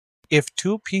If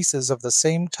two pieces of the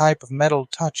same type of metal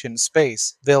touch in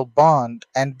space, they'll bond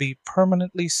and be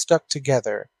permanently stuck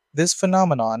together. This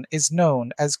phenomenon is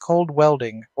known as cold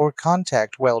welding or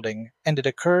contact welding, and it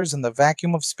occurs in the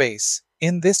vacuum of space.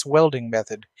 In this welding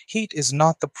method, heat is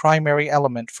not the primary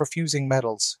element for fusing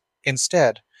metals.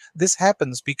 Instead, this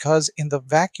happens because in the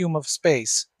vacuum of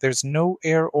space, there's no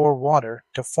air or water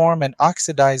to form an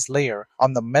oxidized layer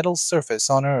on the metal surface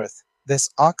on Earth. This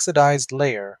oxidized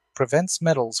layer prevents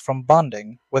metals from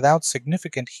bonding without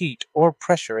significant heat or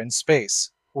pressure in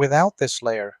space. Without this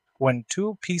layer, when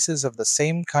two pieces of the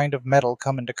same kind of metal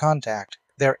come into contact,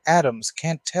 their atoms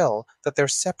can't tell that they're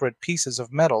separate pieces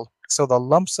of metal, so the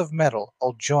lumps of metal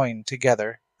will join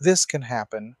together. This can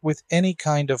happen with any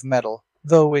kind of metal,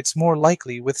 though it's more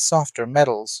likely with softer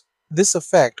metals. This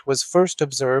effect was first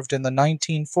observed in the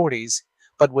 1940s,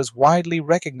 but was widely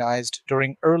recognized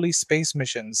during early space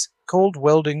missions. Cold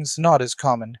welding's not as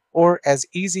common, or as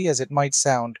easy as it might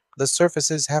sound. The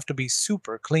surfaces have to be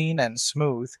super clean and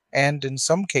smooth, and in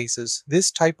some cases, this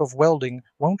type of welding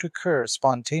won't occur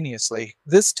spontaneously.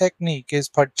 This technique is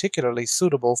particularly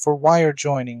suitable for wire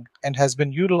joining and has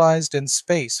been utilized in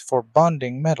space for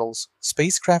bonding metals.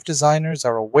 Spacecraft designers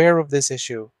are aware of this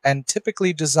issue and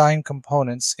typically design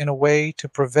components in a way to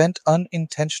prevent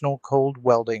unintentional cold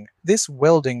welding. This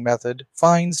welding method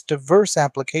finds diverse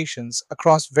applications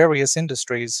across various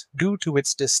industries due to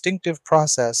its distinctive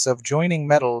process of joining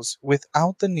metals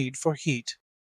without the need for heat.